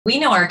We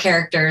know our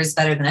characters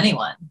better than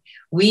anyone.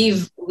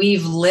 We've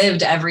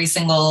lived every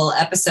single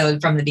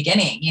episode from the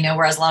beginning,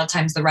 whereas a lot of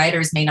times the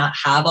writers may not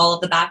have all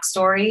of the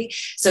backstory.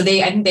 So I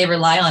think they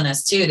rely on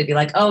us too, to be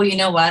like, oh, you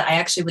know what? I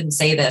actually wouldn't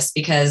say this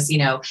because,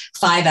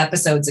 5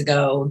 episodes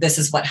ago, this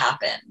is what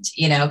happened,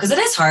 because it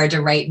is hard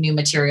to write new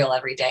material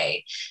every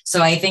day.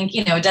 So I think,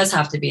 it does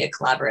have to be a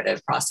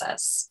collaborative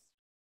process.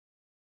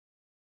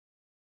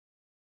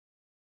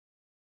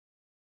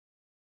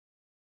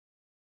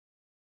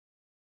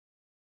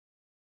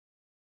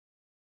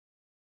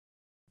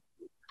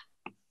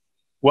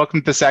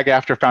 Welcome to the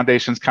SAG-AFTRA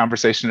Foundation's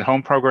Conversation at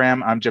Home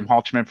program. I'm Jim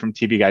Halterman from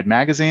TV Guide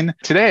Magazine.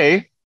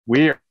 Today,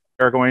 we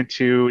are going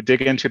to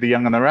dig into The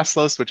Young and the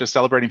Restless, which is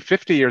celebrating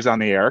 50 years on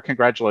the air.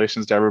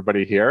 Congratulations to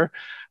everybody here.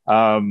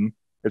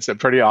 It's a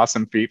pretty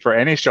awesome feat for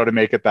any show to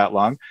make it that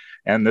long.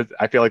 And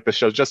I feel like the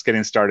show's just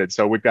getting started.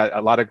 So we've got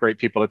a lot of great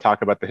people to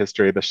talk about the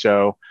history of the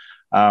show.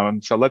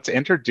 So let's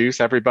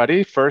introduce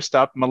everybody. First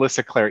up,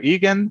 Melissa Claire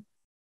Egan.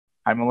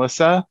 Hi,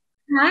 Melissa.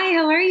 Hi,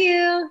 how are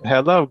you?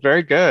 Hello,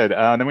 very good.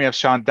 Then we have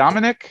Sean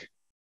Dominic.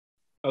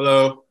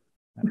 Hello.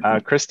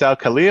 Christel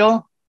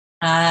Khalil.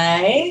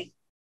 Hi.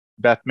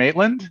 Beth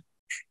Maitland.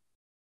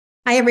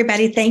 Hi,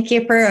 everybody. Thank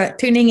you for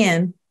tuning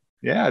in.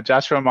 Yeah,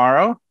 Joshua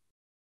Morrow.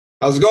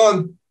 How's it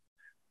going?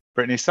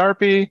 Brytni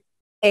Sarpy.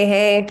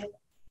 Hey.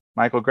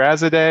 Michael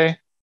Graziadei.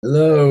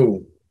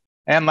 Hello.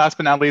 And last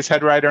but not least,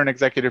 head writer and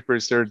executive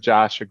producer,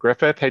 Josh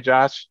Griffith. Hey,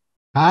 Josh.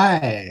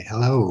 Hi.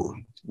 Hello.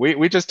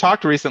 We just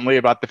talked recently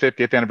about the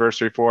 50th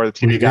anniversary for the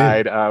TV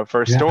Guide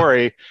first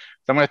story.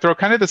 So I'm going to throw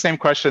kind of the same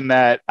question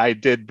that I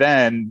did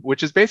then,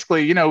 which is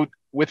basically,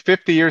 with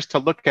 50 years to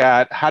look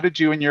at, how did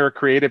you and your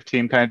creative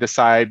team kind of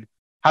decide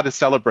how to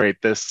celebrate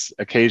this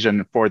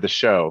occasion for the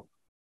show?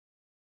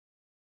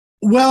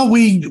 Well,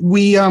 we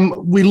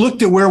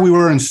looked at where we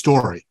were in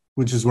story,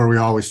 which is where we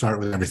always start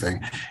with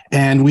everything,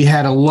 and we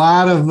had a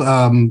lot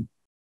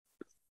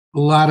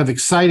of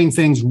exciting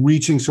things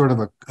reaching sort of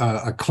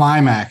a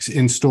climax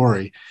in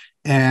story.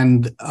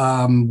 And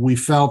we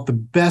felt the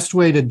best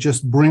way to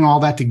just bring all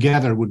that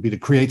together would be to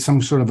create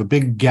some sort of a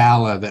big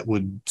gala that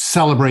would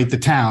celebrate the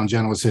town,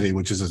 Genoa City,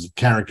 which is a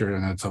character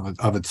in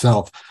of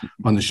itself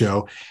on the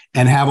show,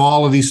 and have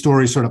all of these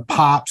stories sort of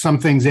pop, some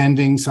things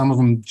ending, some of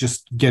them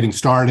just getting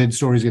started,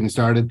 stories getting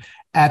started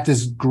at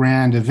this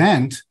grand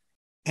event.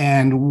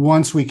 And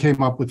once we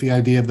came up with the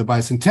idea of the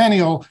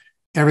bicentennial,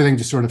 everything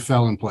just sort of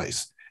fell in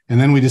place. And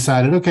then we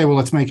decided, okay, well,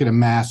 let's make it a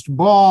masked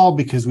ball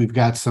because we've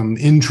got some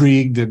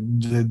intrigue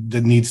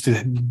that needs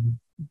to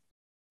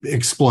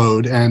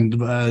explode.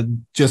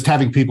 And just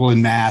having people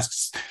in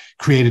masks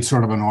created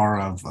sort of an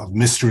aura of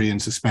mystery and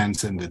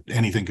suspense and that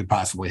anything could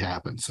possibly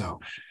happen.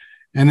 So,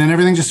 and then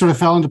everything just sort of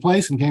fell into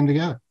place and came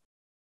together.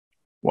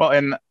 Well,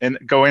 and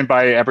going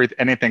by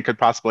anything could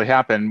possibly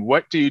happen,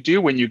 what do you do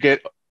when you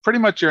get pretty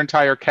much your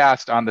entire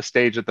cast on the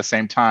stage at the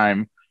same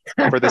time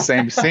for the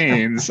same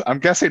scenes? I'm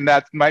guessing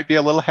that might be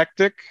a little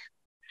hectic.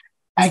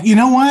 You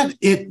know what?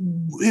 It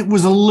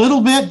was a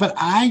little bit, but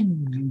I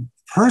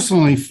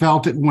personally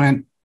felt it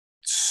went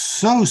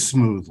so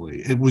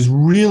smoothly. It was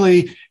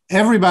really,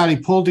 everybody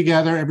pulled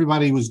together.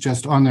 Everybody was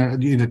just on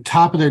the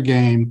top of their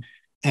game.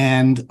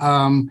 And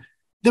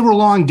there were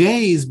long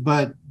days,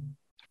 but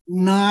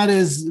not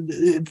as,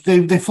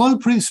 they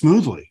flowed pretty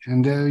smoothly.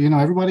 And,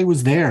 everybody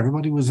was there.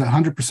 Everybody was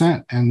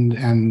 100%.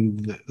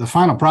 And the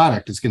final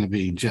product is going to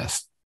be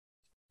just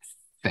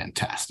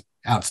fantastic,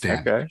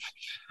 outstanding.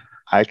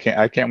 Okay,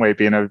 I can't wait.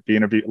 Being a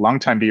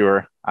longtime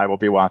viewer, I will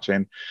be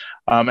watching.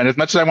 And as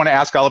much as I want to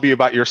ask all of you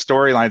about your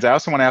storylines, I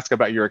also want to ask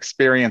about your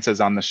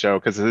experiences on the show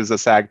because this is a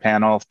SAG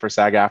panel for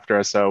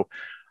SAG-AFTRA. So,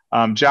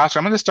 Josh,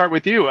 I'm going to start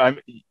with you.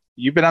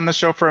 You've been on the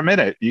show for a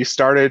minute. You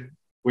started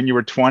when you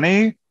were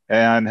 20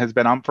 and has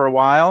been on for a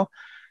while.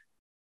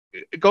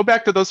 Go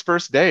back to those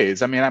first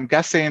days. I mean, I'm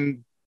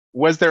guessing,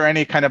 was there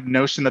any kind of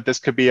notion that this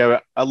could be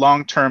a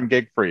long-term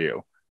gig for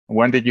you?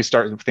 When did you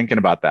start thinking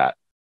about that?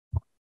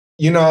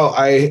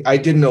 I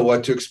didn't know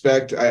what to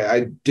expect.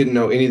 I didn't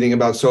know anything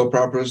about soap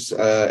operas.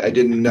 I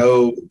didn't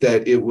know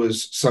that it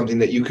was something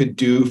that you could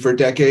do for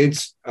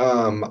decades.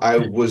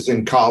 I was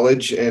in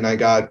college and I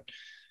got,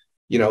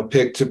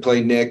 picked to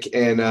play Nick,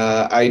 and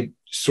I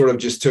sort of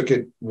just took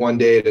it one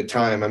day at a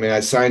time. I mean, I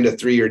signed a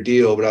 3-year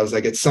deal, but I was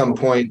like, at some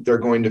point they're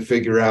going to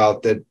figure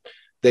out that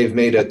they've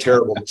made a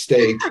terrible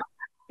mistake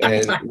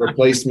and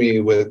replace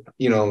me with,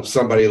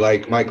 somebody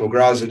like Michael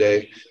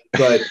Graziadei.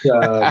 But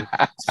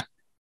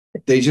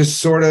they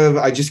just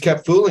I just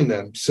kept fooling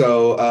them.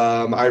 So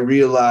I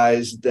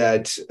realized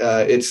that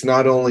it's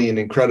not only an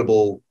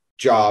incredible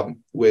job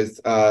with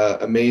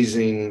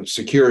amazing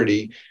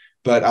security,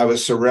 but I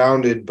was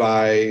surrounded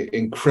by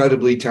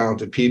incredibly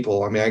talented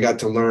people. I mean, I got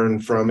to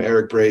learn from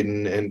Eric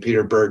Braeden and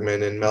Peter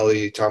Bergman and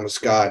Melody Thomas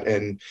Scott.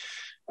 And,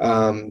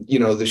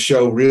 the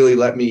show really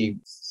let me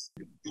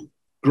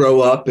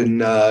grow up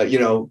and,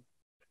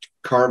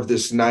 carve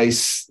this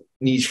nice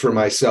niche for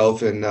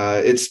myself. And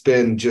it's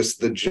been just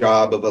the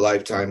job of a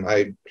lifetime.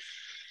 I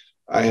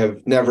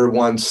have never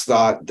once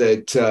thought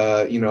that,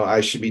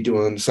 I should be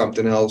doing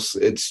something else.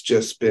 It's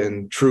just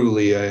been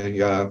truly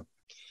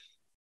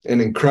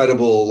an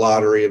incredible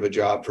lottery of a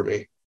job for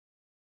me.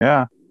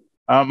 Yeah.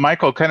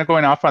 Michael, kind of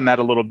going off on that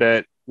a little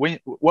bit,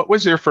 what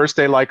was your first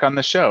day like on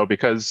the show?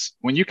 Because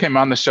when you came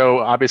on the show,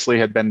 obviously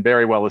had been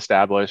very well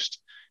established,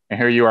 and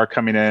here you are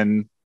coming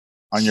in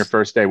on your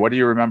first day. What do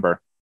you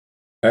remember?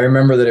 I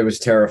remember that it was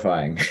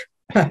terrifying.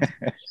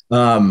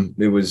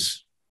 It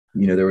was,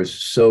 there was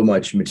so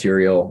much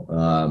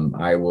material.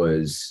 I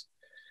was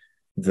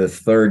the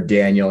third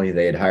Daniel.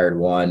 They had hired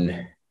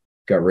one,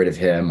 got rid of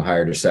him,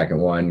 hired a second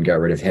one, got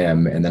rid of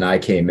him. And then I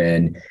came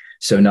in.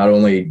 So not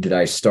only did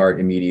I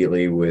start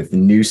immediately with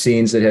new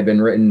scenes that had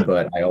been written,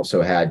 but I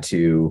also had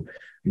to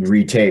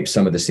retape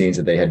some of the scenes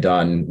that they had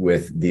done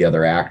with the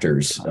other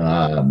actors.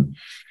 So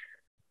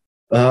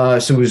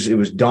it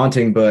was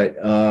daunting, but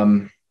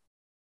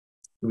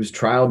it was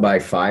trial by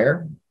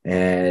fire,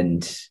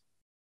 and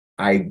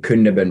I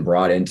couldn't have been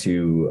brought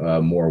into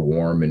a more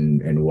warm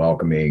and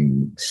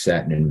welcoming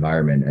set and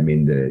environment. I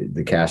mean,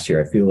 the cast here,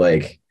 I feel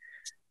like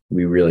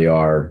we really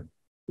are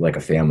like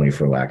a family,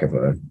 for lack of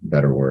a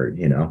better word,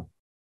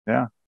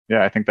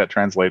 Yeah, I think that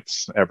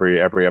translates every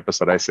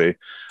episode I see.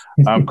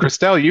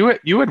 Christel,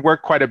 you had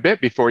worked quite a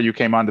bit before you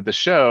came onto the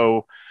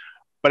show,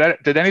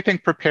 but did anything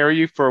prepare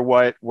you for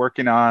what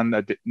working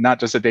on not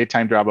just a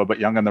daytime drama, but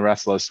Young and the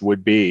Restless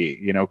would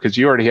be? Because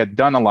you already had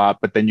done a lot,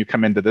 but then you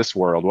come into this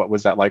world. What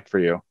was that like for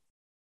you?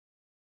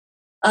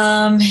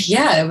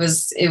 Yeah, it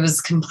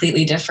was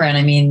completely different.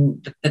 I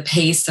mean, the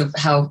pace of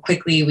how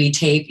quickly we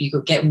tape, you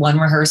could get one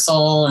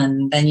rehearsal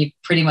and then you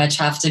pretty much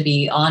have to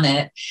be on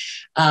it.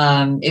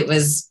 It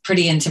was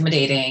pretty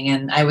intimidating,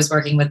 and I was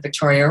working with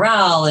Victoria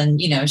Rowell,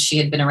 and, she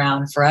had been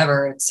around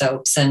forever in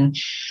soaps, and,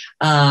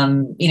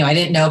 I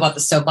didn't know about the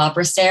soap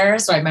opera stare.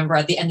 So I remember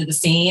at the end of the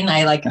scene,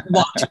 I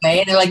walked away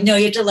and they're like, no,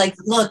 you have to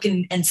look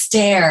and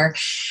stare.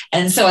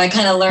 And so I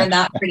kind of learned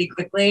that pretty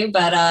quickly,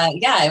 but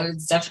yeah, it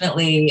was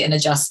definitely an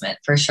adjustment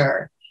for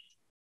sure.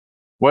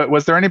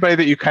 Was there anybody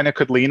that you kind of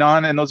could lean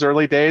on in those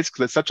early days?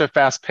 Because it's such a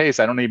fast pace.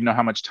 I don't even know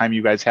how much time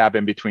you guys have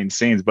in between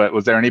scenes, but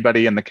was there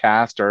anybody in the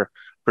cast or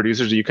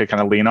producers that you could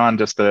kind of lean on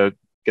just to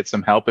get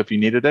some help if you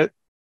needed it?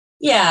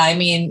 Yeah, I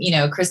mean,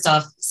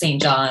 Christophe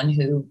St. John,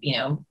 who,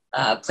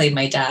 played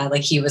my dad,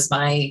 he was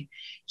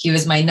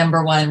my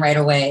number one right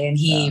away. And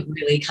he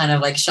really kind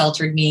of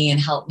sheltered me and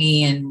helped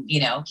me. And,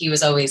 he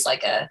was always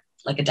like a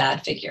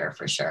dad figure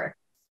for sure.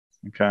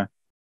 Okay.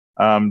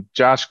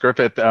 Josh,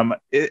 Griffith,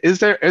 is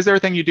there a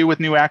thing you do with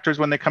new actors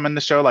when they come in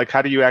the show?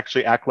 How do you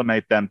actually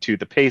acclimate them to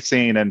the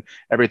pacing and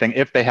everything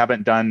if they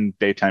haven't done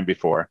daytime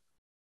before?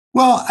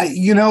 Well,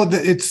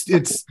 it's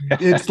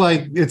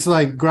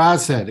like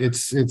Graz said,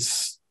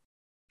 it's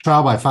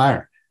trial by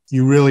fire.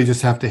 You really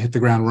just have to hit the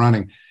ground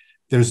running.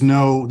 There's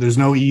no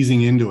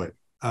easing into it.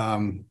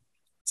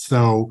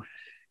 So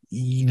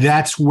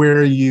that's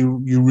where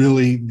you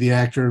really, the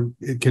actor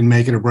can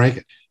make it or break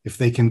it. If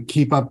they can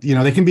keep up,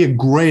 they can be a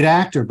great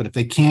actor, but if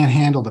they can't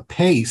handle the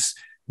pace,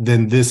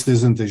 then this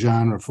isn't the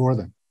genre for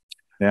them.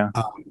 Yeah.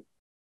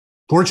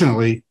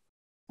 Fortunately,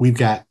 we've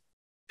got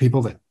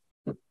people that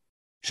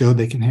showed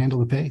they can handle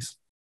the pace.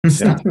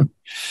 Yeah.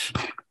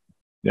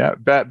 Yeah.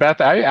 Beth,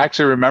 I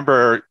actually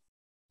remember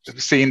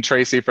seeing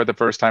Tracy for the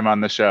first time on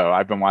the show.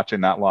 I've been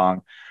watching that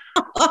long,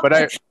 but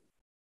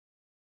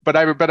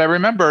I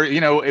remember,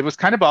 it was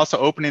kind of also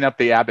opening up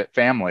the Abbott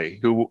family,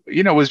 who,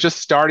 was just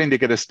starting to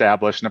get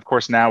established. And of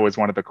course now is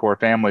one of the core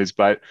families,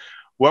 but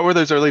what were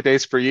those early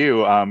days for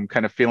you?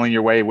 Kind of feeling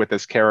your way with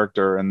this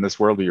character and this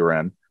world you were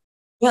in?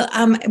 Well,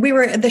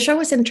 the show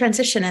was in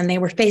transition, and they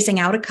were phasing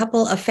out a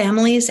couple of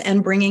families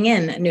and bringing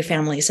in new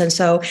families. And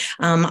so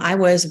I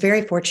was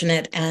very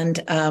fortunate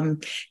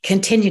and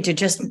continue to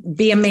just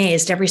be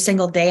amazed every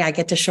single day I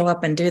get to show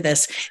up and do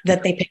this,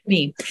 that they picked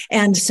me.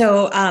 And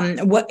so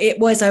it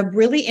was a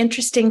really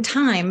interesting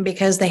time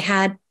because they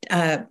had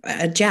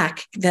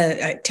Jack,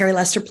 Terry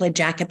Lester played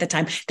Jack at the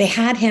time. They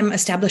had him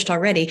established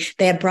already.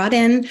 They had brought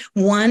in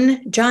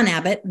one John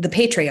Abbott, the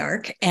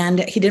patriarch, and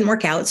he didn't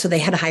work out. So they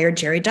had hired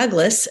Jerry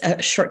Douglas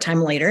a short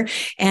time later.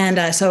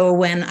 And so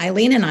when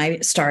Eileen and I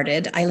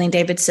started, Eileen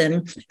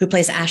Davidson, who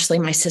plays Ashley,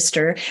 my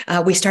sister,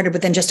 we started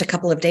within just a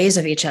couple of days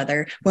of each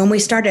other. When we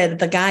started,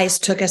 the guys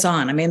took us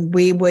on. I mean,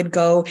 we would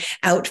go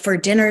out for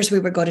dinners. We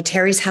would go to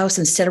Terry's house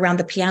and sit around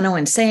the piano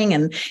and sing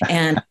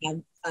and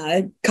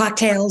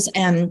cocktails,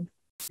 and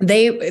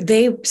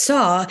they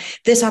saw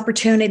this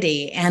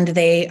opportunity, and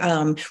they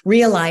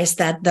realized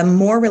that the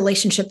more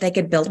relationship they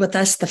could build with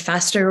us, the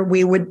faster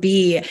we would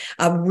be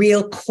a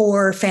real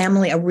core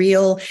family, a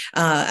real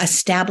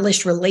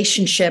established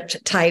relationship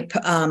type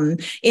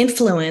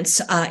influence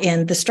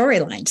in the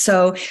storyline.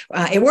 So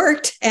it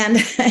worked, and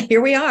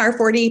here we are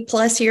 40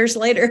 plus years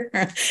later,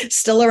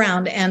 still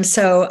around. And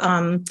so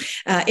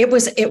it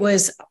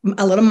was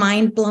a little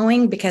mind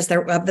blowing because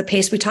of the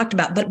pace we talked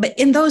about. But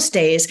in those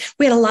days,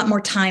 we had a lot more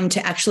time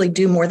to actually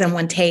do more than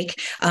one take.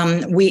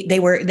 They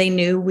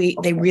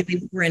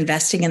really were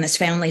investing in this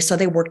family. So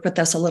they worked with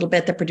us a little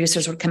bit. The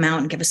producers would come out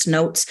and give us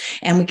notes,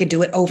 and we could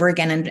do it over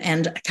again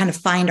and kind of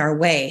find our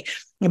way.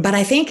 But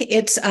I think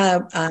it's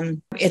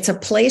a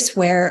place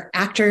where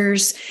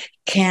actors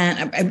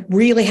can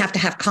really have to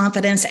have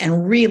confidence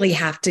and really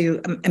have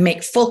to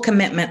make full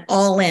commitment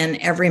all in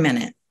every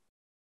minute.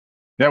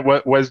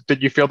 Yeah.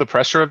 Did you feel the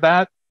pressure of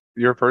that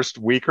your first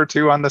week or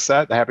two on the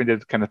set, having to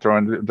kind of throw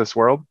into this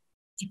world?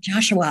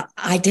 Joshua,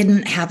 I'd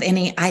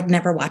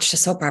never watched a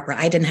soap opera.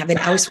 I didn't have it.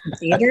 I was from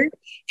theater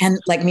and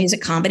like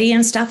music comedy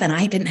and stuff. And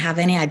I didn't have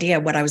any idea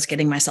what I was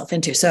getting myself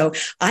into. So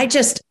I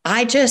just,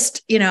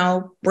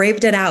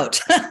 braved it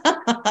out.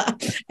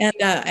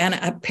 and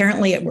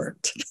apparently it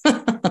worked.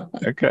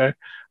 Okay.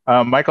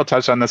 Michael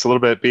touched on this a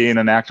little bit, being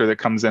an actor that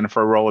comes in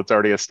for a role that's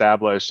already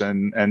established.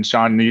 And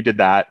Sean, you did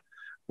that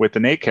with the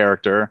Nate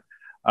character.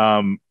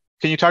 Can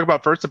you talk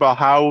about, first of all,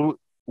 how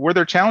were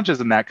there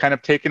challenges in that, kind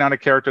of taking on a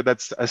character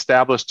that's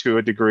established to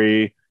a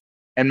degree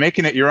and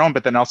making it your own,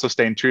 but then also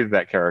staying true to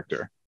that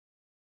character?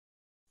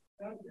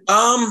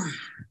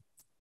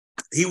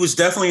 He was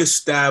definitely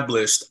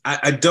established.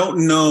 I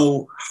don't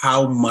know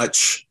how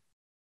much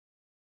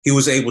he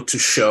was able to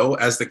show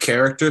as the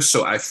character.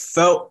 So I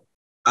felt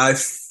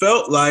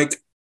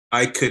like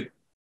I could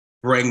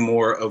bring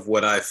more of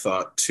what I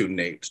thought to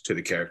Nate, to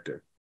the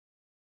character.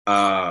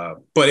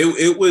 But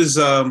it was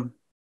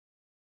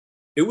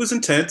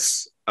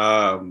intense.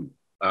 At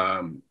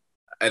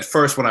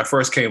first, when I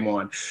first came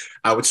on,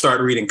 I would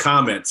start reading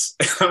comments.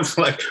 I was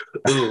like,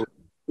 ooh,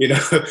 don't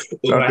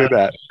do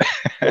that.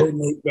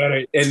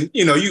 Better. And,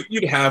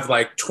 you'd have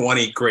like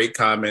 20 great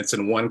comments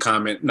and one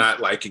comment not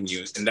liking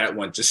you. And that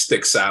one just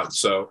sticks out.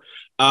 So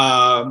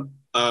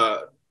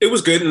it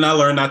was good. And I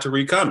learned not to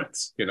read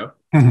comments,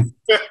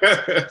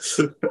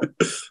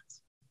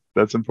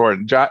 That's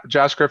important.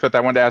 Josh Griffith,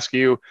 I wanted to ask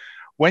you,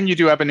 when you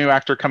do have a new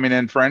actor coming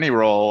in for any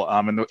role,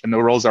 and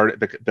the roles are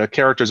the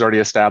character's already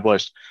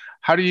established,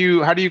 how do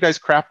you guys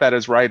craft that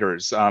as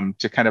writers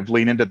to kind of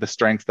lean into the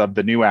strength of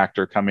the new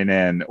actor coming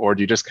in, or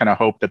do you just kind of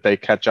hope that they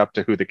catch up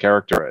to who the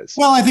character is?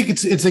 Well, I think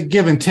it's a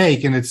give and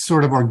take, and it's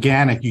sort of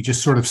organic. You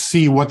just sort of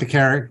see what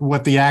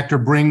the actor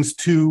brings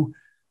to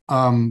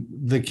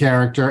the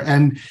character,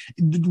 and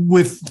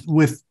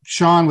with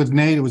Sean, with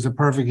Nate, it was a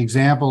perfect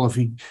example of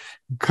he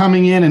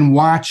coming in and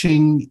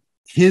watching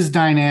his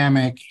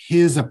dynamic,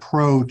 his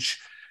approach,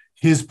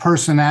 his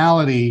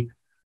personality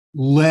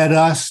led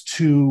us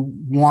to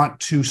want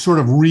to sort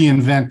of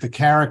reinvent the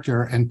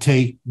character and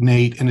take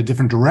Nate in a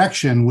different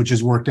direction, which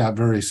has worked out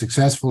very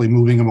successfully,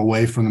 moving him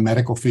away from the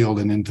medical field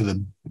and into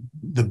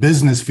the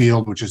business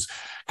field, which is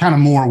kind of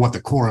more what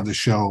the core of the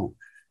show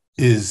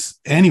is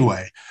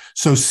anyway.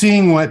 So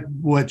seeing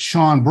what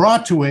Sean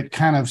brought to it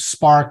kind of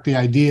sparked the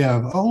idea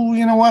of, oh,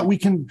 you know what, we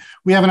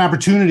have an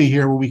opportunity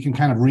here where we can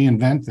kind of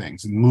reinvent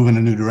things and move in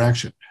a new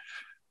direction.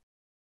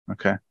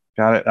 Okay,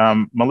 got it.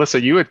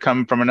 Melissa, you had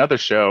come from another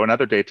show,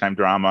 another daytime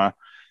drama,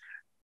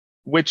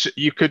 which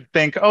you could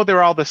think, oh,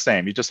 they're all the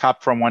same. You just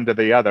hop from one to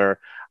the other.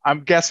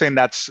 I'm guessing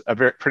that's a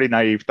pretty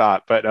naive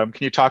thought, but can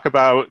you talk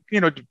about,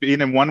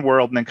 being in one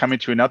world and then coming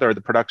to another?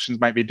 The productions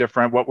might be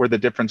different. What were the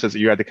differences that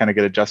you had to kind of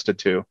get adjusted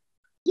to?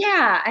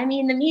 Yeah, I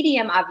mean, the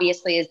medium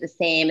obviously is the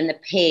same, and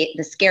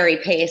the scary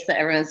pace that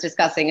everyone's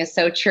discussing is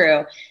so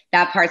true.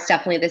 That part's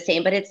definitely the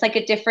same, but it's like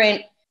a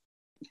different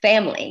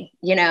family,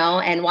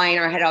 and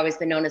Y&R had always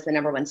been known as the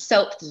 #1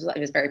 soap. It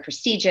was very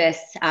prestigious.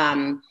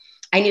 I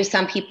knew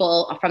some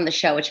people from the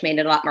show, which made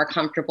it a lot more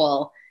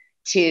comfortable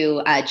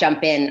to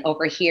jump in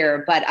over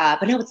here, but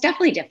no, it's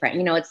definitely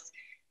different. It's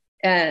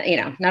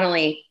not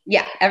only,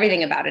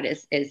 everything about it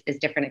is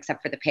different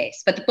except for the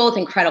pace, but both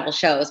incredible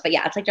shows. But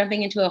yeah, it's like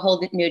jumping into a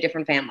whole new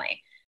different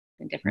family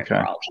and different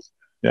world.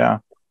 Yeah.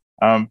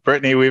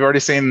 Brytni, we've already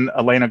seen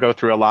Elena go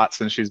through a lot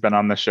since she's been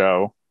on the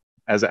show,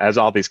 as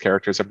all these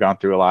characters have gone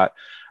through a lot.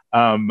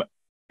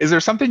 Is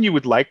there something you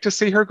would like to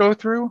see her go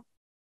through?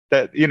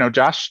 That,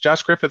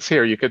 Josh Griffith's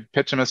here. You could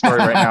pitch him a story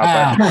right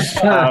now.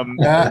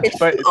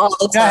 But all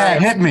the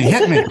time. Hit me.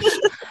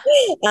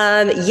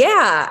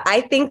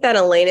 I think that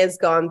Elena's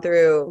gone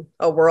through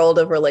a world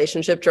of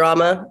relationship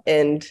drama,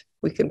 and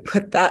we can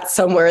put that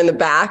somewhere in the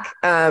back,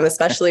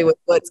 especially with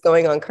what's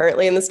going on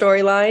currently in the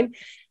storyline.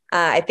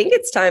 I think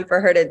it's time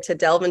for her to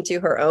delve into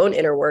her own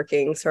inner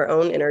workings, her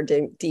own inner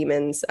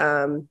demons.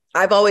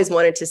 I've always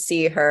wanted to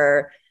see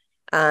her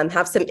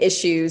have some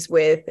issues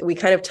we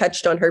kind of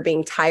touched on her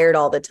being tired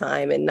all the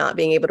time and not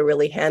being able to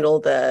really handle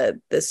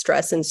the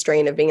stress and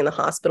strain of being in the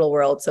hospital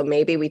world. So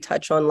maybe we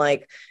touch on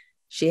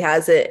she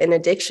has an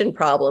addiction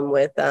problem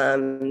with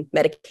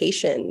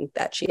medication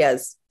that she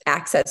has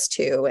access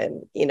to.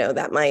 And,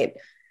 that might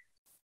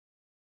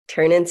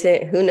turn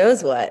into who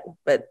knows what,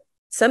 but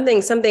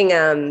something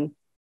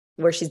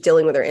where she's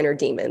dealing with her inner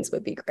demons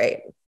would be great.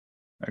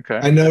 Okay.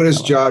 I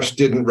noticed Josh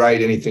didn't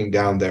write anything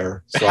down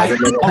there. So I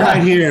don't know.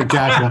 Right here,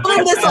 Joshua.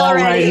 All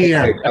right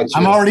here.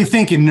 I'm already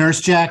thinking Nurse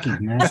Jackie.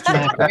 Nurse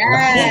Jackie.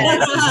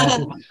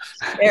 Yes.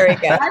 There we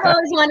go. I've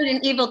always wanted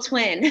an evil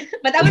twin,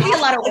 but that would be a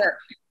lot of work.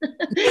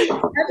 That'd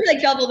be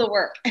like double the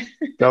work.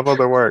 Double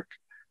the work.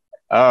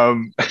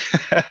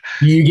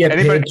 You get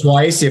paid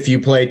twice if you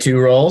play two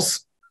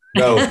roles?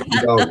 No.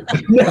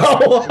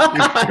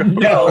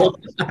 No.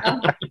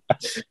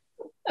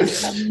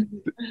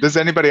 Does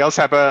anybody else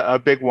have a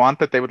big want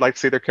that they would like to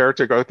see their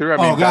character go through? I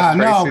mean, oh God,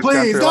 no,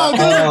 please,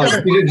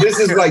 this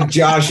is like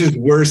Josh's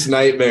worst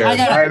nightmare.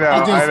 I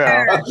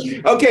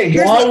know. Okay,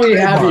 while we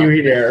have you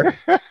here.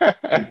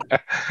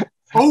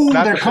 Oh,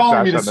 they're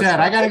calling me to set.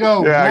 I gotta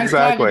go. Yeah, nice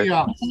exactly.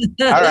 All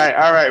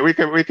right. We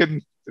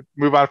can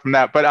move on from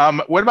that.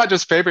 But what about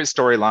just favorite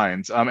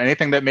storylines?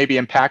 Anything that maybe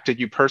impacted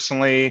you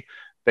personally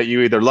that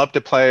you either loved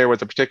to play or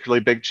was a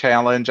particularly big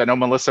challenge? I know,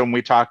 Melissa, when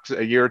we talked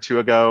a year or two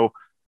ago,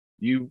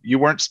 you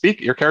weren't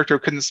speaking. Your character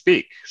couldn't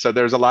speak, so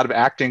there's a lot of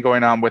acting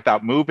going on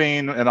without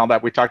moving and all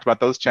that. We talked about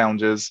those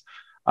challenges.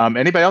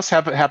 Anybody else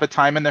have a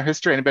time in their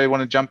history? Anybody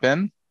want to jump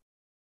in?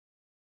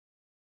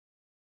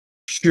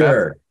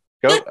 Sure.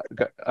 Go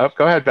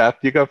ahead, Beth.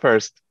 You go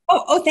first.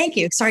 Oh, thank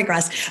you. Sorry,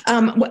 Graz.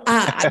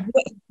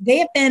 They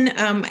have been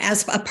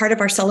as a part of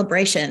our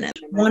celebration.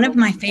 One of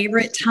my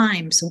favorite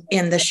times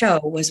in the show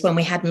was when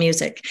we had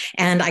music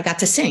and I got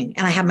to sing,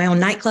 and I had my own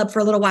nightclub for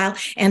a little while.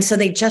 And so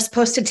they just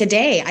posted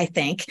today, I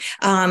think,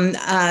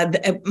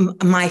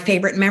 my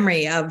favorite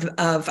memory of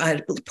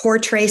poor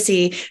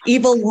Tracy,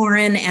 evil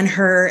Lauren and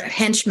her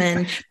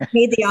henchmen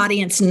paid the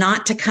audience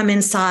not to come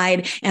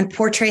inside. And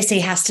poor Tracy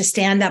has to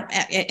stand up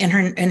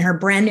in her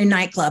brand new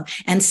nightclub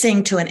and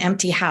sing to an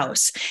empty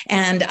house.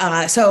 And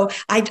so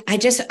I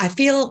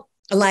feel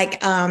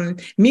like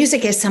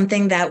music is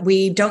something that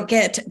we don't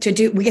get to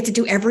do. We get to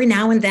do every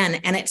now and then.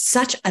 And it's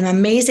such an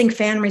amazing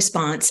fan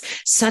response,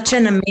 such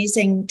an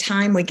amazing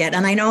time we get.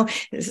 And I know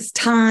this is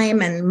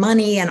time and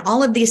money and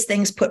all of these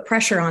things put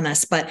pressure on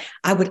us, but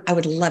I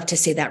would love to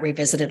see that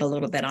revisited a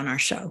little bit on our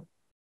show.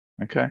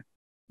 Okay.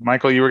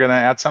 Michael, you were going to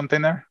add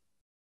something there?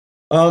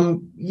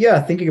 Yeah,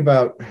 thinking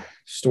about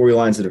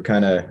storylines that have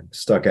kind of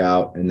stuck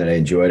out and that I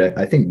enjoyed.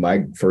 I think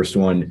my first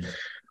one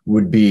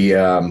would be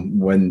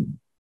when,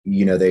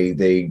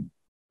 they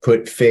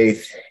put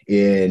faith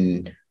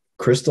in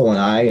Christel and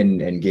I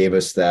and gave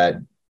us that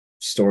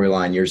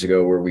storyline years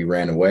ago where we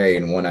ran away,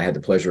 and one I had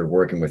the pleasure of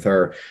working with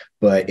her,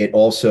 but it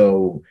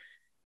also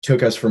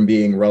took us from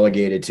being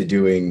relegated to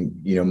doing,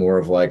 more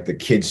of like the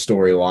kids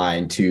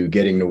storyline to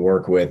getting to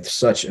work with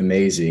such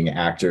amazing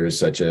actors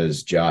such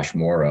as Josh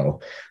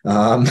Morrow.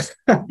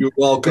 You're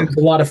welcome. It's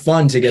a lot of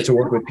fun to get to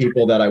work with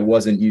people that I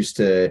wasn't used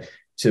to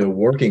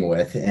working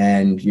with.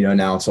 And,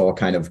 now it's all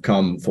kind of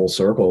come full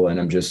circle, and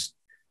I'm just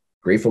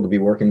grateful to be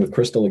working with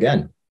Christel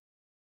again.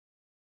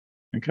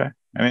 Okay.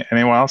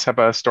 Anyone else have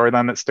a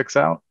storyline that sticks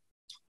out?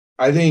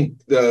 I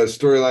think the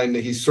storyline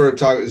that he's sort of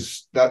talking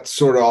is that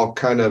sort of all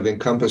kind of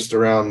encompassed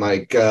around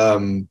like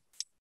the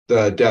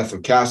death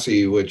of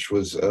Cassie, which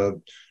was a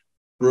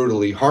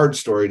brutally hard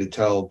story to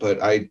tell,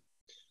 but I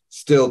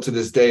still to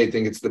this day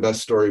think it's the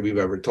best story we've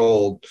ever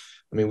told.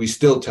 I mean, we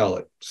still tell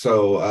it.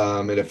 So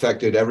it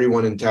affected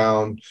everyone in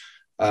town.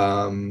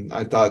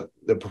 I thought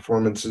the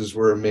performances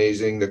were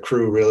amazing. The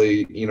crew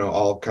really,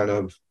 all kind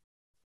of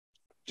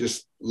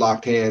just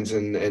locked hands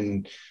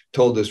and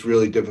told this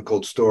really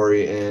difficult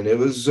story. And it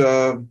was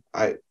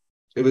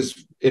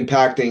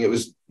impacting. It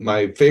was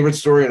my favorite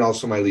story and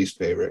also my least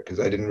favorite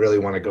because I didn't really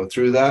want to go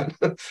through that.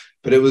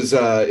 But it was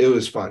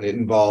fun. It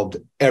involved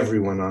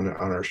everyone on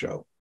our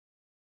show.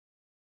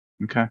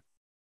 Okay.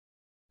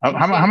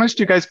 How much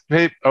do you guys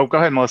pay? Oh, go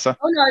ahead, Melissa.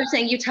 Oh, no, I was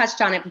saying you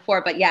touched on it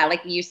before, but yeah,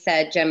 like you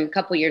said, Jim, a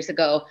couple years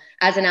ago,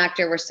 as an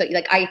actor, we're so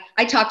like,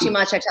 I talk too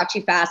much. I talk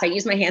too fast. I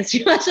use my hands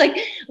too much. Like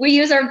we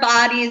use our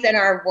bodies and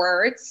our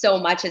words so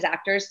much as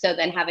actors. So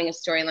then having a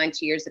storyline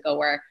 2 years ago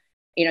where,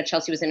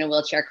 Chelsea was in a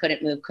wheelchair,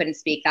 couldn't move, couldn't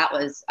speak. That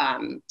was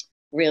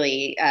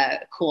really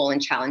cool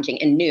and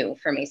challenging and new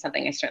for me,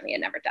 something I certainly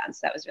had never done.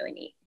 So that was really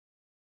neat.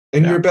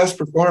 And your best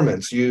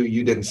performance,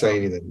 you didn't say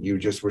anything. You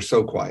just were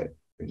so quiet.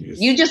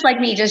 You just like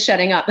me, just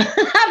shutting up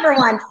for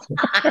once.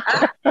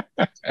 The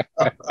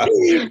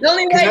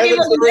only way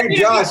people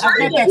Josh,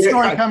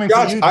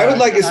 I would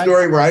like a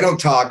story where I don't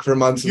talk for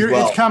months as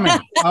well. It's coming.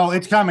 Oh,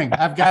 it's coming.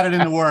 I've got it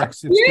in the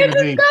works. It's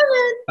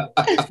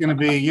gonna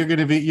be.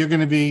 You're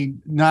gonna be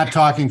not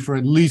talking for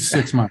at least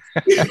 6 months.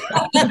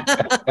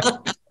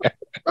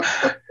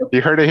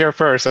 You heard it here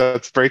first. So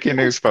it's breaking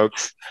news,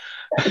 folks.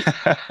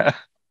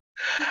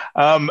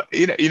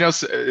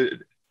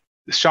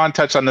 Sean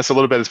touched on this a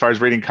little bit as far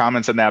as reading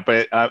comments and that,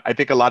 but I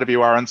think a lot of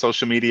you are on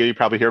social media. You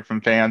probably hear from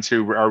fans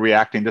who are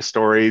reacting to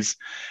stories.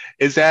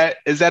 Is that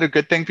a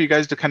good thing for you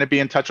guys to kind of be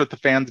in touch with the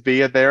fans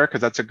via there?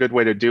 Because that's a good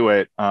way to do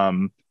it.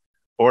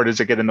 Or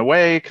does it get in the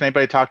way? Can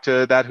anybody talk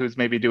to that who's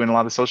maybe doing a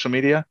lot of social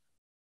media?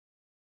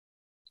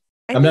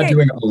 I'm not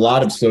doing a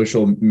lot of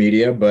social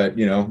media, but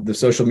the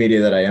social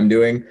media that I am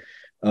doing,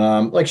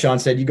 like Sean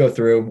said, you go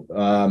through.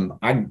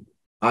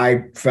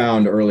 I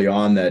found early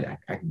on that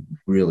I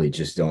really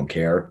just don't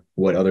care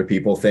what other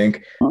people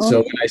think. So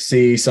when I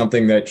see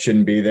something that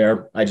shouldn't be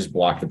there, I just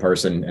block the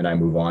person and I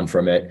move on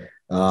from it.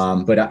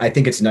 But I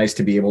think it's nice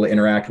to be able to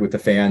interact with the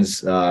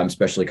fans,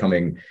 especially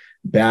coming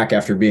back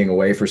after being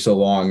away for so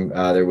long.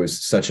 There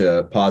was such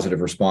a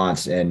positive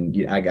response, and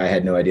I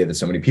had no idea that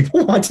so many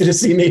people wanted to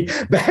see me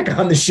back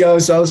on the show.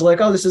 So I was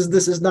like, oh, this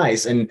is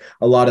nice. And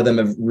a lot of them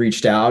have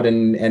reached out,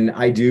 and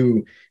I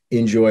do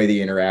enjoy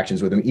the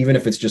interactions with them, even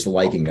if it's just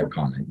liking their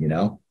comment, you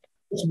know?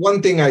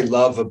 One thing I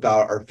love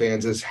about our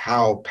fans is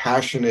how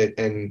passionate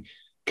and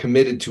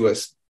committed to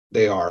us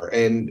they are.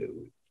 And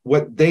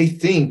what they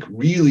think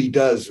really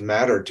does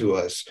matter to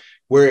us.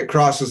 Where it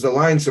crosses the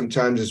line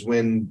sometimes is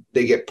when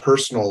they get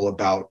personal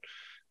about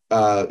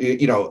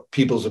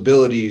people's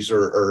abilities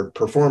or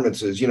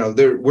performances.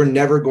 We're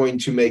never going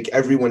to make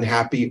everyone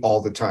happy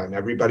all the time.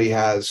 Everybody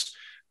has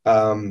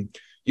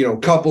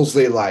couples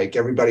they like.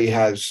 Everybody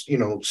has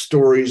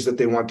stories that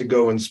they want to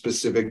go in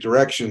specific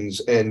directions,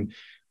 and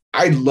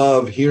I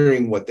love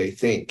hearing what they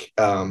think.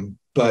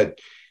 But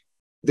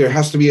there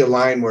has to be a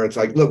line where it's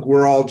like, look,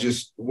 we're all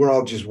just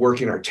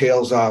working our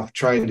tails off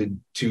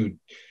trying to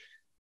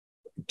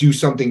do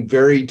something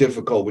very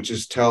difficult, which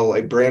is tell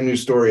a brand new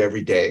story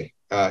every day.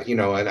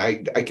 And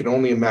I can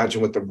only imagine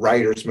what the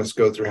writers must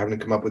go through, having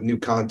to come up with new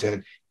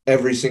content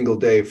every single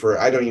day for,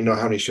 I don't even know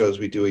how many shows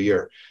we do a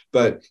year,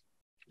 but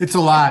it's a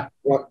lot.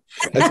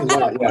 It's a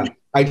lot. Yeah.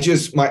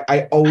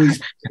 I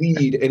always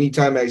plead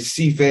anytime I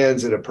see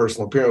fans at a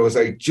personal appearance,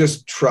 I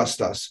just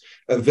trust us.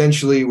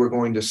 Eventually we're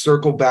going to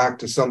circle back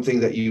to something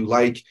that you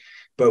like,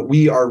 but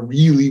we are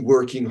really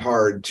working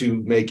hard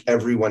to make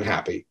everyone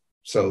happy.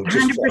 So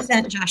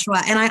 100%,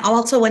 Joshua. And I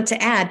also want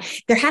to add,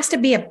 there has to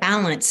be a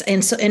balance.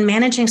 And so in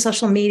managing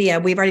social media,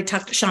 we've already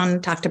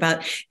Sean talked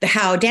about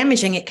how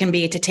damaging it can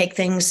be to take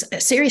things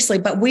seriously,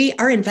 but we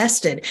are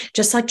invested.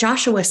 Just like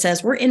Joshua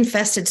says, we're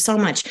invested so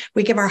much.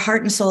 We give our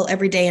heart and soul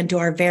every day and do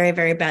our very,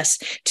 very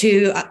best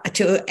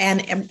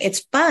and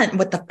it's fun.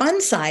 What the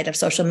fun side of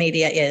social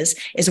media is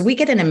we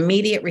get an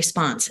immediate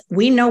response.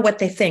 We know what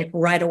they think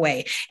right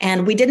away.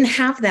 And we didn't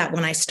have that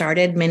when I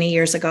started many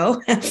years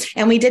ago.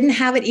 And we didn't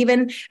have it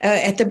even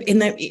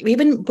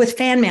even with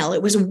fan mail.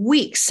 It was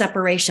weeks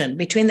separation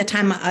between the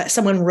time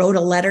someone wrote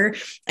a letter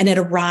and it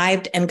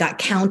arrived and got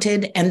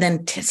counted and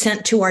then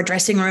sent to our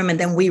dressing room and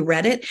then we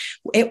read it.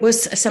 It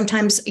was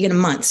sometimes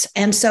months.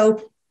 And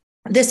so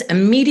this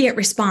immediate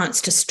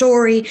response to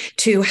story,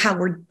 to how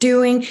we're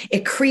doing,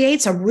 it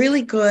creates a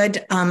really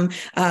good,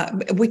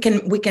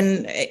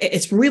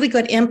 it's really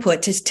good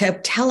input to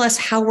tell us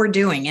how we're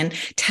doing and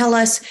tell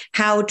us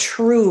how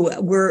true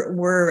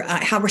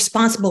how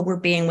responsible we're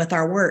being with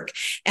our work.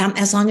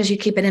 As long as you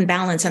keep it in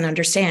balance and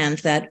understand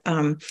that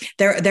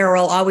there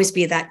will always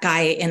be that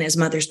guy in his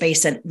mother's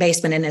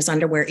basement in his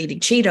underwear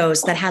eating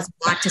Cheetos that has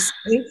a lot to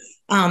say.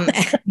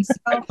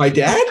 My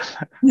dad?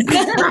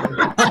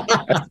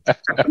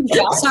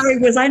 Sorry,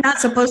 was I not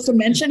supposed to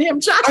mention him,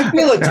 John? I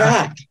feel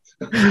attacked.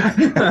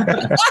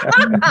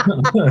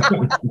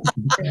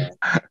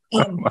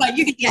 But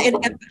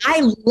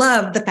I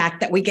love the fact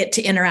that we get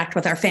to interact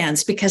with our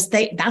fans because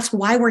that's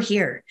why we're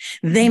here.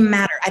 They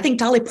matter. I think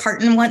Dolly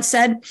Parton once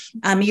said,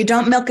 you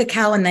don't milk a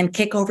cow and then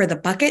kick over the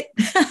bucket.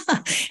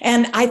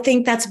 And I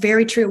think that's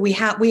very true.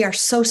 We are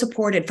so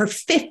supported for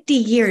 50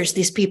 years.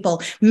 These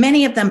people,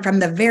 many of them from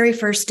the very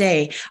first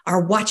day,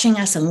 are watching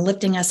us and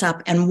lifting us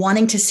up and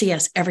wanting to see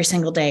us every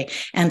single day.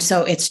 And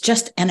so it's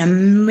just an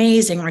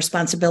amazing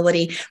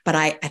responsibility, but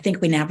I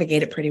think we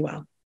navigate it pretty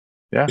well.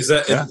 Yeah. Is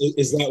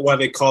that why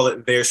they call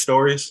it their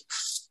stories?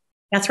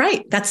 That's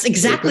right. That's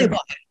exactly why.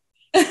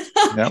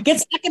 Yep. Get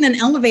stuck in an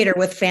elevator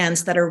with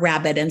fans that are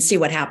rabid and see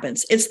what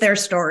happens. It's their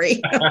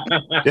story.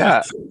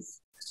 Yeah.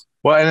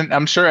 Well, and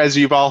I'm sure as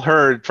you've all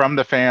heard from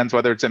the fans,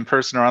 whether it's in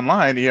person or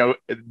online,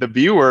 the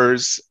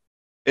viewers,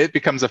 it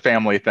becomes a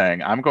family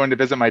thing. I'm going to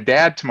visit my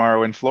dad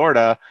tomorrow in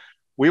Florida.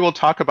 We will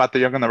talk about The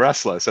Young and the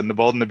Restless and The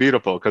Bold and the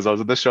Beautiful because those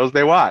are the shows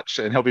they watch,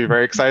 and he'll be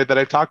very excited that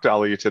I talked to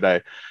all of you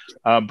today.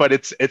 But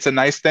it's a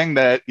nice thing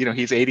that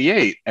he's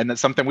 88, and that's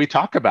something we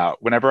talk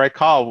about. Whenever I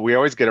call, we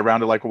always get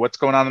around to like, what's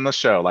going on in the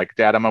show? Like,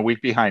 Dad, I'm a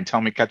week behind.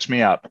 Tell me, catch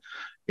me up.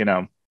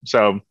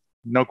 So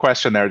no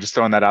question there. Just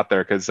throwing that out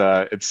there because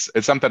it's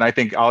something I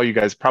think all you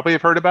guys probably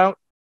have heard about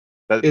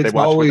that they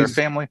watch with their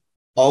family.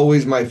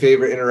 Always my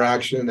favorite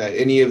interaction at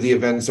any of the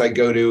events I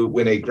go to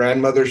when a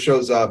grandmother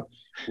shows up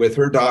with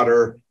her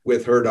daughter,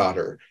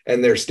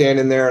 and they're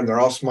standing there and they're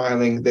all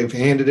smiling. They've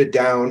handed it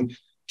down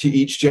to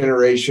each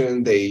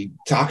generation. They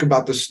talk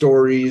about the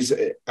stories.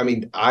 I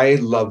mean, I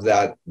love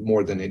that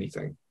more than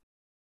anything.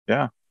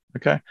 Yeah.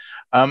 Okay.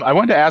 I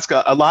wanted to ask,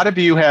 a lot of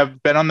you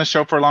have been on the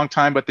show for a long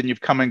time, but then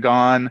you've come and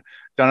gone,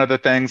 done other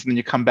things, and then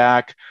you come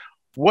back.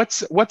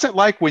 What's it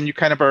like when you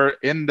kind of are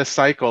in the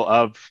cycle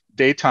of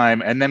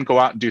daytime and then go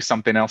out and do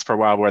something else for a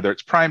while, whether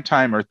it's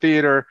primetime or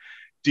theater?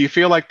 Do you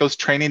feel like those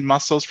training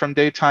muscles from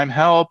daytime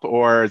help,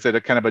 or is it a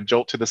kind of a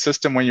jolt to the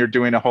system when you're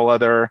doing a whole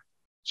other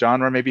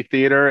genre, maybe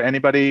theater?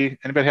 Anybody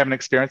have an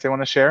experience they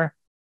want to share?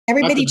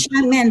 Everybody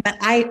chime in, but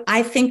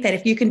I think that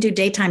if you can do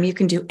daytime, you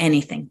can do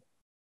anything.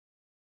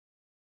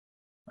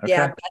 Okay.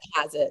 Yeah, Beth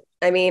has it.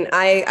 I mean,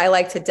 I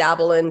like to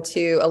dabble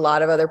into a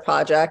lot of other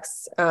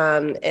projects,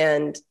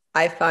 and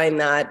I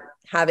find that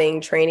having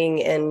training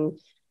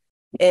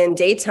in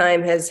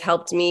daytime has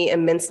helped me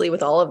immensely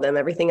with all of them.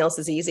 Everything else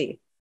is easy,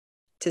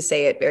 to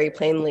say it very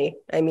plainly.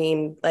 I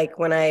mean, like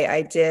when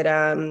I did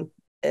an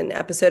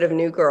episode of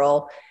New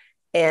Girl,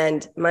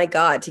 and my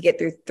God, to get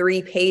through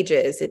 3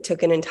 pages, it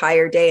took an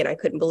entire day and I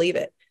couldn't believe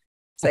it.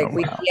 It's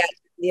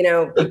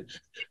like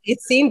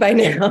it's seen by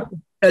now.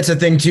 That's the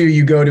thing too.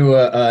 You go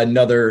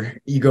to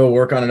you go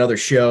work on another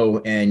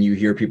show and you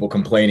hear people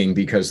complaining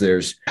because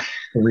there's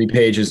 3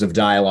 pages of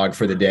dialogue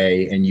for the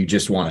day and you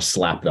just want to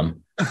slap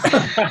them. And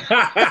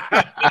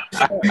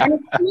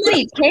it's too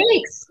many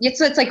takes.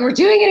 It's like, we're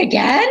doing it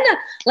again.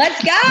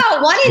 Let's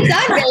go. One and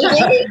done,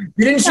 baby.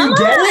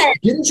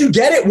 Didn't you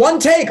get it? 1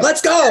 take.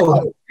 Let's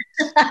go.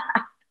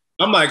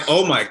 I'm like,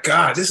 oh my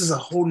God, this is a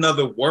whole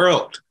nother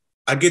world.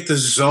 I get to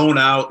zone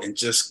out and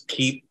just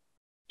keep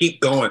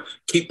going,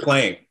 keep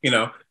playing.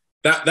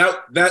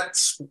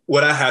 That's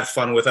what I had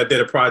fun with. I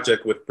did a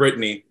project with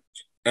Brytni,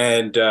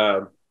 and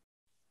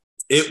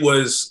it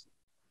was,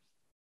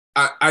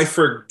 I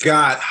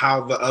forgot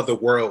how the other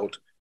world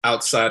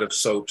outside of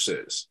soaps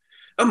is.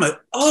 I'm like,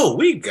 oh,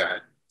 we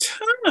got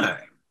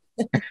time.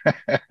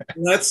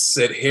 Let's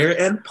sit here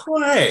and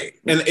play.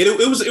 And it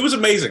was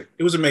amazing.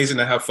 It was amazing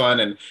to have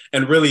fun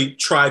and really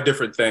try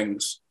different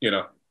things,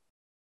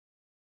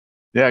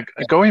 Yeah,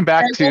 going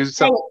back to it's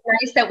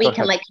nice that we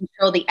can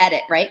control the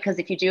edit, right? Because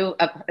if you do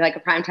a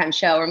primetime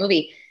show or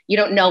movie, you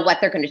don't know what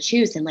they're going to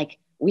choose, and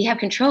we have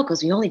control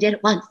because we only did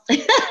it once.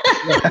 It's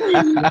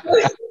kind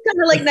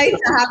of nice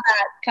to have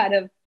that kind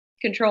of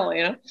control,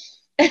 you know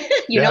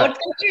what's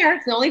going to air.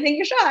 It's the only thing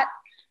you shot.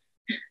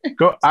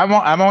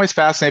 I'm always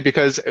fascinated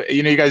because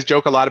you guys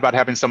joke a lot about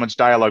having so much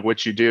dialogue,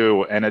 which you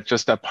do, and it's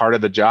just a part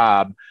of the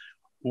job.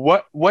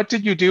 What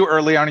did you do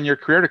early on in your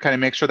career to kind of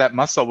make sure that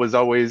muscle was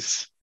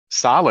always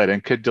solid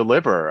and could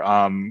deliver?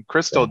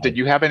 Christel, did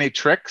you have any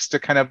tricks to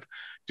kind of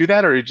do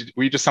that, or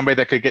were you just somebody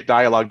that could get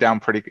dialogue down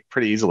pretty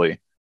easily?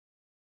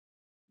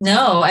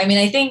 No, I mean,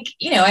 I think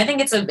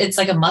it's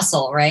like a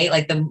muscle, right?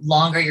 Like the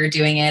longer you're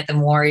doing it, the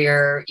more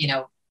you're,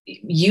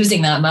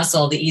 using that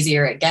muscle, the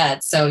easier it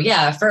gets. So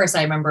yeah, at first,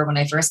 I remember when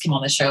I first came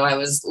on the show, I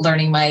was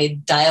learning my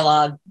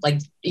dialogue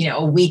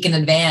a week in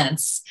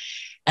advance.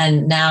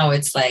 And now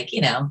it's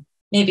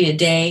maybe a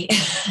day,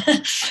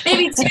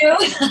 maybe 2.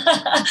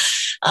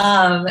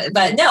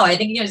 But no, I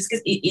think, it just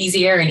gets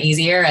easier and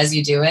easier as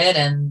you do it.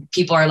 And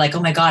people are like,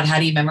 oh my God, how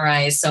do you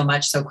memorize so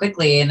much so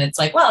quickly? And it's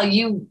like, well,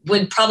 you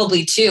would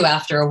probably too,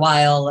 after a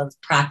while of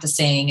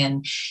practicing,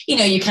 and,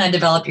 you kind of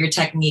develop your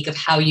technique of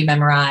how you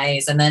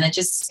memorize, and then it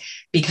just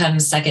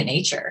becomes second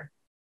nature.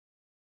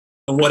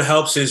 And what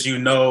helps is, you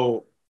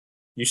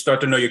start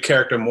to know your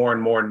character more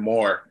and more and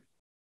more,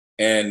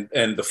 and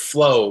the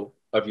flow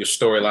of your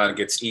storyline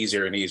gets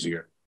easier and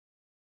easier.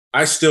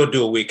 I still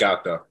do a week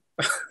out though.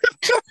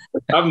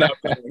 I'm not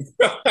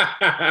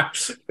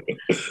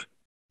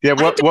Yeah,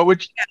 what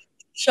would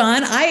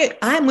Sean,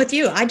 I'm with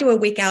you. I do a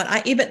week out.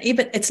 I even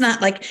it's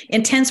not like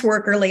intense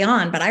work early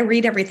on, but I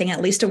read everything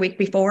at least a week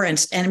before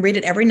and read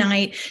it every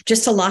night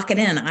just to lock it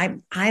in.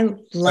 I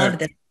love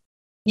this.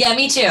 Yeah,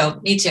 me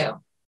too.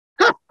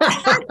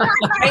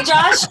 Right,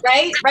 Josh?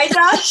 Right,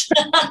 Josh?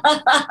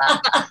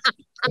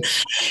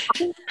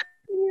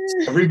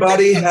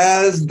 Everybody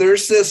has their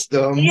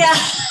system. Yeah.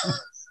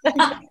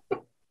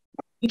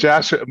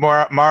 Josh,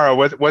 Morrow,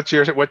 what's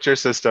your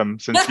system?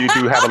 Since you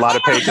do have a lot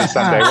of pages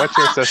Sunday, what's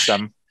your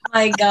system? Oh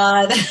my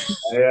God.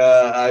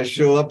 I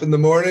show up in the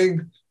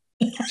morning,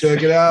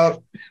 check it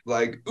out,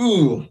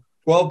 12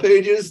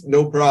 pages,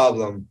 no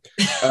problem.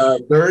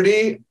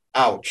 30,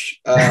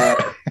 ouch.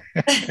 I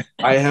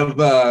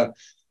have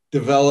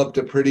developed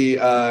a pretty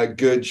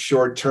good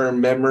short-term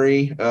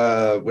memory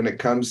when it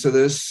comes to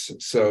this.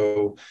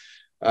 So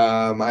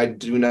I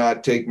do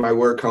not take my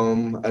work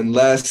home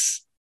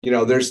unless,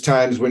 there's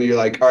times when you're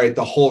like, all right,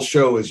 the whole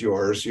show is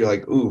yours. You're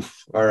like,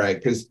 oof, all right.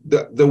 Because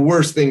the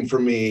worst thing for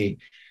me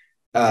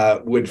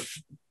would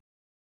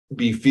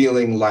be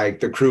feeling like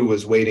the crew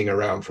was waiting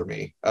around for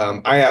me.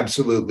 I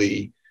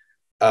absolutely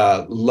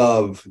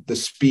love the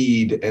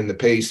speed and the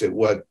pace at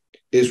what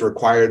is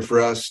required for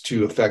us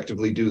to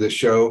effectively do the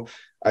show.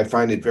 I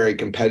find it very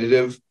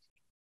competitive.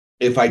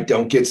 If I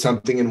don't get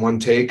something in one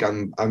take,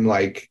 I'm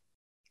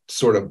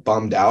sort of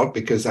bummed out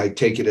because I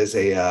take it as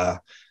a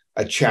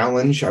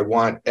challenge. I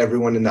want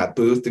everyone in that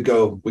booth to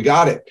go, we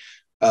got it.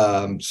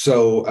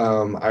 So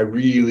I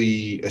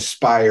really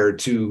aspire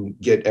to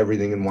get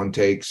everything in one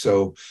take.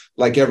 So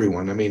like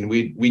everyone, I mean,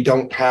 we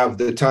don't have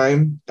the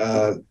time.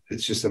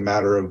 It's just a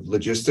matter of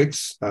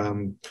logistics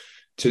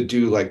to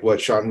do like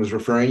what Sean was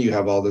referring. You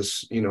have all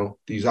this,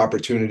 these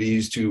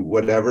opportunities to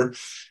whatever.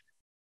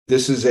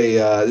 This is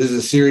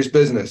a serious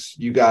business.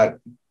 You get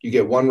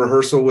one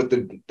rehearsal with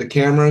the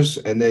cameras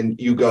and then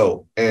you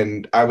go.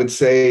 And I would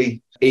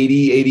say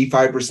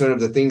 85% of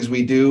the things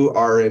we do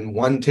are in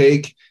one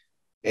take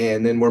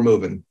and then we're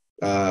moving.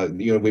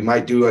 We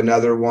might do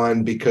another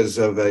one because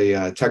of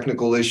a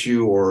technical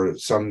issue or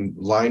some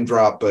line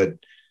drop, but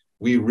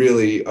we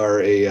really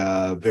are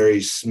a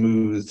very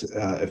smooth,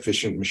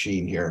 efficient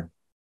machine here.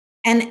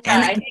 And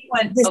I think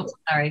when,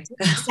 sorry.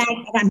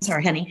 I'm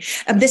sorry, honey.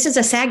 This is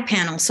a SAG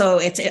panel. So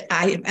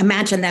I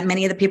imagine that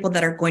many of the people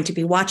that are going to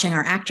be watching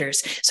are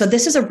actors. So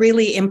this is a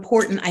really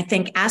important, I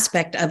think,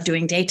 aspect of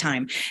doing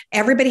daytime.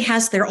 Everybody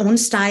has their own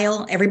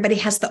style. Everybody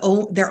has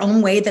their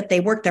own way that they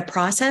work their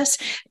process.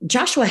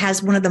 Joshua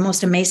has one of the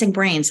most amazing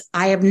brains.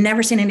 I have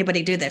never seen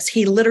anybody do this.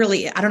 He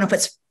literally, I don't know if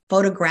it's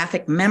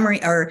photographic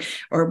memory or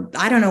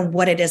I don't know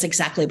what it is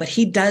exactly, but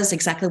he does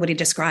exactly what he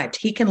described.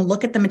 He can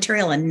look at the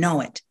material and know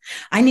it.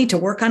 I need to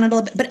work on it a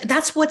little bit, but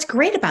that's what's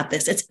great about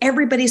this. It's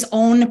everybody's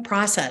own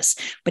process.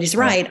 But he's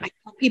right. I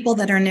tell people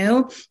that are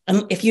new,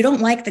 if you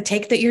don't like the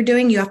take that you're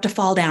doing, you have to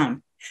fall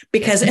down,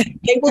 because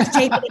they will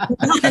take it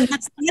and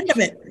that's the end of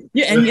it.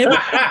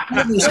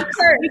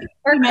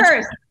 Or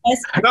curse.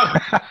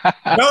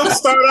 Don't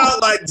start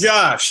out like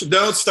Josh.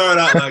 Don't start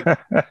out like.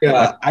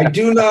 Yeah, I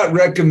do not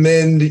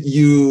recommend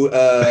you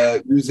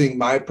using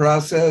my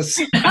process.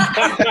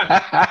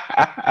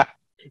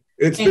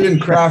 It's been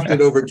crafted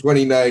over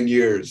 29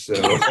 years. So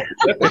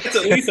it's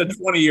at least a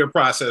 20-year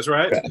process,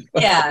 right?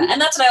 Yeah.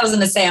 And that's what I was going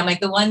to say. I'm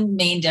like, the one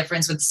main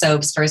difference with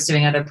soaps versus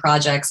doing other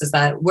projects is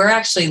that we're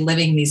actually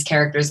living these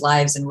characters'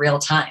 lives in real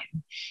time.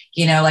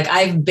 You know, like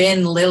I've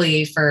been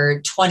Lily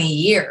for 20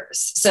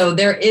 years. So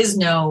there is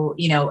no,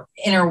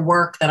 inner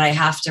work that I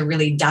have to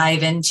really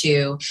dive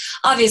into.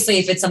 Obviously,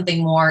 if it's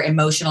something more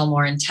emotional,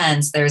 more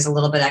intense, there's a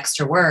little bit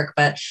extra work,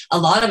 but a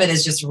lot of it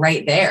is just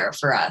right there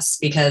for us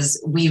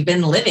because we've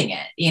been living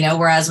it,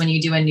 whereas when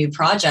you do a new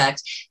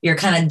project, you're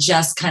kind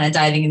of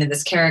diving into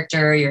this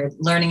character, you're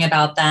learning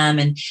about them,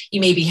 and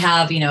you maybe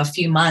have, a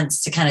few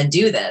months to kind of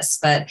do this.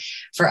 But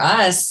for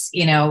us,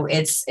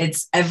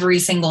 it's every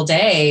single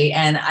day.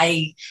 And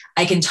I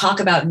can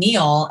talk about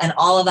Neil and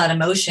all of that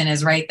emotion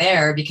is right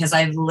there because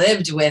I've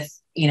lived with,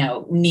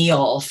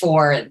 Neil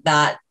for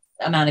that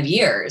amount of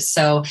years.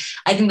 So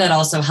I think that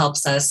also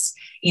helps us,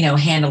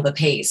 handle the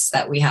pace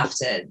that we have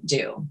to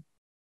do.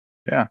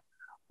 Yeah.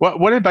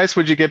 What advice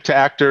would you give to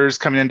actors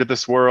coming into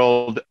this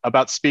world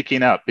about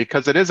speaking up?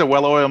 Because it is a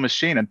well-oiled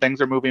machine and things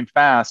are moving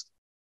fast.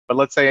 But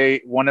let's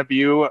say one of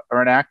you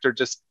or an actor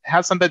just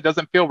has something that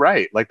doesn't feel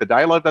right, like the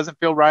dialogue doesn't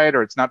feel right,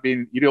 or it's not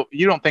being, you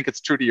don't think it's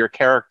true to your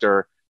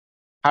character.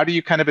 How do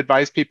you kind of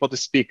advise people to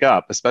speak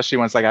up, especially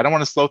when it's like, I don't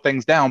want to slow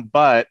things down,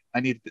 but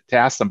I need to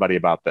ask somebody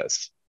about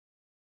this?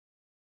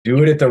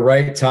 Do it at the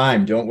right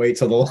time. Don't wait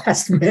till the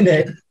last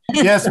minute.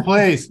 Yes,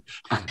 please.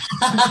 Yeah,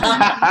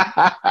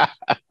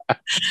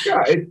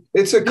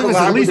 it's a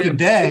collaborative. At least a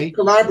day.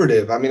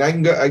 Collaborative. I mean, I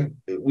can go.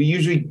 We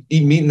usually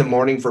meet in the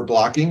morning for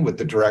blocking with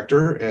the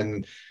director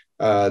and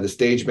the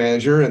stage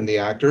manager and the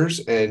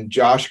actors. And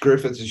Josh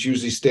Griffith is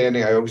usually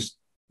standing. I always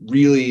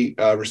really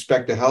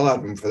respect the hell out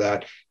of him for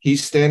that.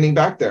 He's standing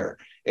back there.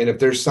 And if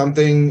there's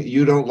something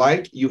you don't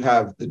like, you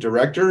have the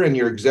director and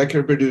your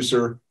executive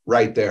producer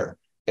right there.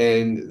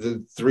 And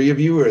the three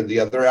of you or the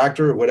other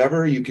actor or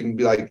whatever, you can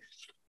be like,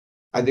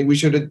 I think we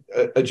should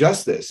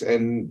adjust this.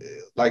 And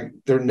like,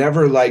 they're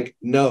never like,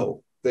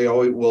 no, they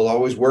will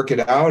always work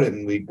it out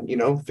and we,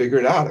 figure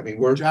it out. I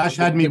mean, Josh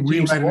had me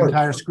rewrite an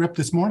entire script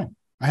this morning.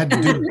 I had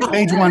to do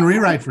page one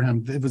rewrite for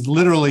him. It was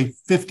literally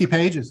 50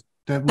 pages.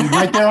 That we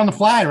right there on the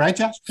fly, right,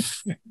 Josh?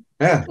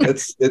 Yeah,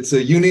 it's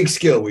a unique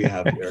skill we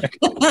have here.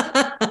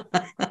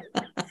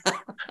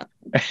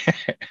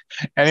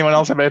 Anyone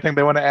else have anything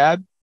they want to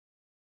add?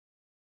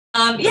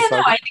 I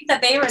think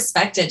that they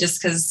respect it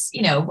just because,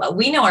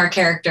 we know our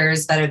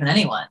characters better than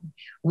anyone.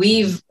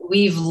 We've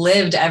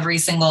lived every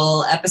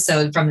single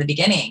episode from the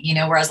beginning,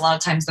 whereas a lot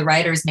of times the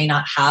writers may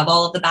not have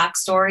all of the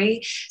backstory.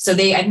 So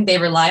I think they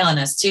rely on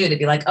us too, to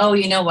be like, oh,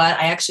 you know what?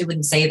 I actually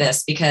wouldn't say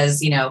this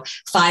because,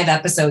 5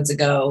 episodes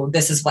ago,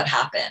 this is what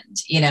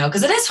happened,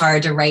 because it is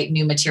hard to write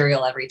new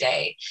material every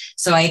day.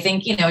 So I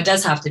think, it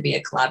does have to be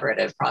a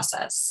collaborative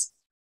process.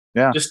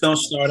 Yeah. Just don't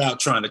start out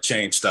trying to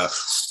change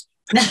stuff.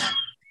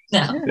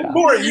 No.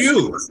 Who are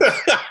you?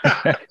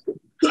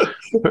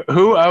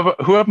 Who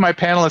of my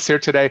panelists here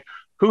today,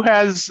 who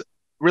has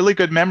really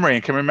good memory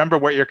and can remember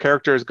what your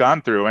character has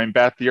gone through? I mean,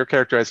 Beth, your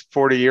character has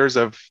 40 years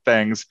of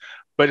things,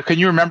 but can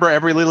you remember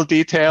every little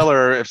detail?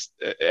 Or if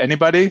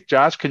anybody,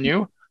 Josh, can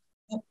you?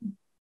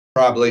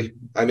 Probably.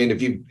 I mean,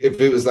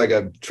 if it was like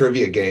a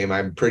trivia game,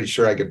 I'm pretty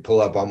sure I could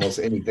pull up almost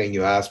anything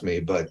you asked me.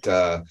 But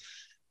I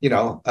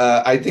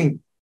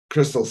think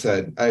Christel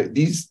said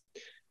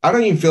I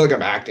don't even feel like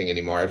I'm acting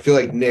anymore. I feel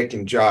like Nick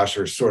and Josh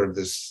are sort of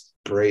this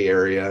gray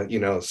area,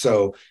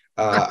 so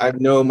I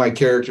know my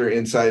character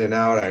inside and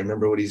out. I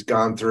remember what he's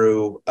gone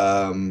through.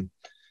 I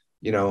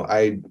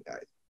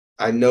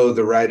know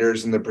the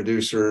writers and the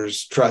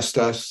producers trust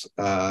us,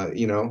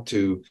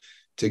 to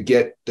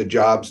get the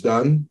jobs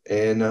done.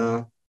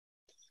 And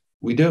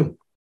we do.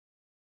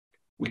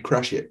 We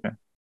crush it.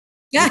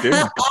 We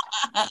do.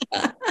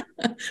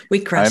 We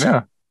crush it. I know.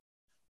 It.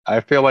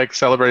 I feel like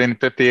celebrating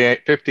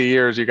 50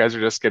 years, you guys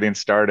are just getting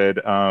started.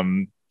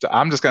 So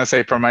I'm just going to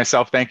say for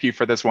myself, thank you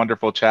for this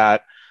wonderful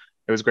chat.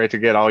 It was great to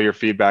get all your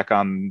feedback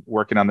on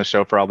working on the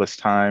show for all this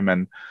time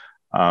and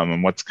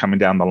what's coming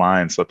down the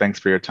line. So thanks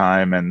for your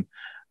time. And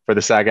for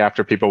the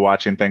SAG-AFTRA people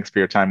watching, thanks for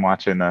your time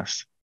watching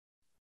this.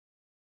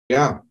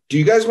 Yeah. Do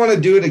you guys want to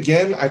do it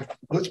again?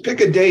 Let's pick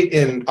a date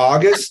in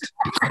August.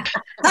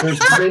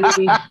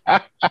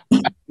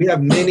 We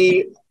have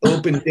many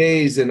open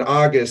days in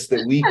August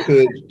that we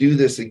could do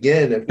this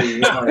again if we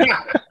want.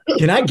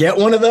 Can I get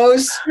one of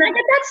those? Can I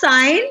get that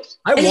signed?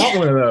 I want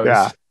one of those.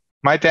 Yeah.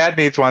 My dad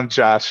needs one,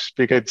 Josh.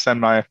 You could send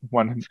my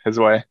one his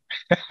way.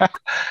 All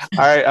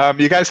right.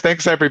 You guys,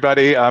 thanks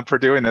everybody for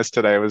doing this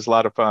today. It was a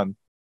lot of fun.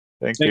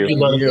 Thank you. Thank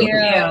you. Thank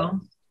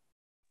you.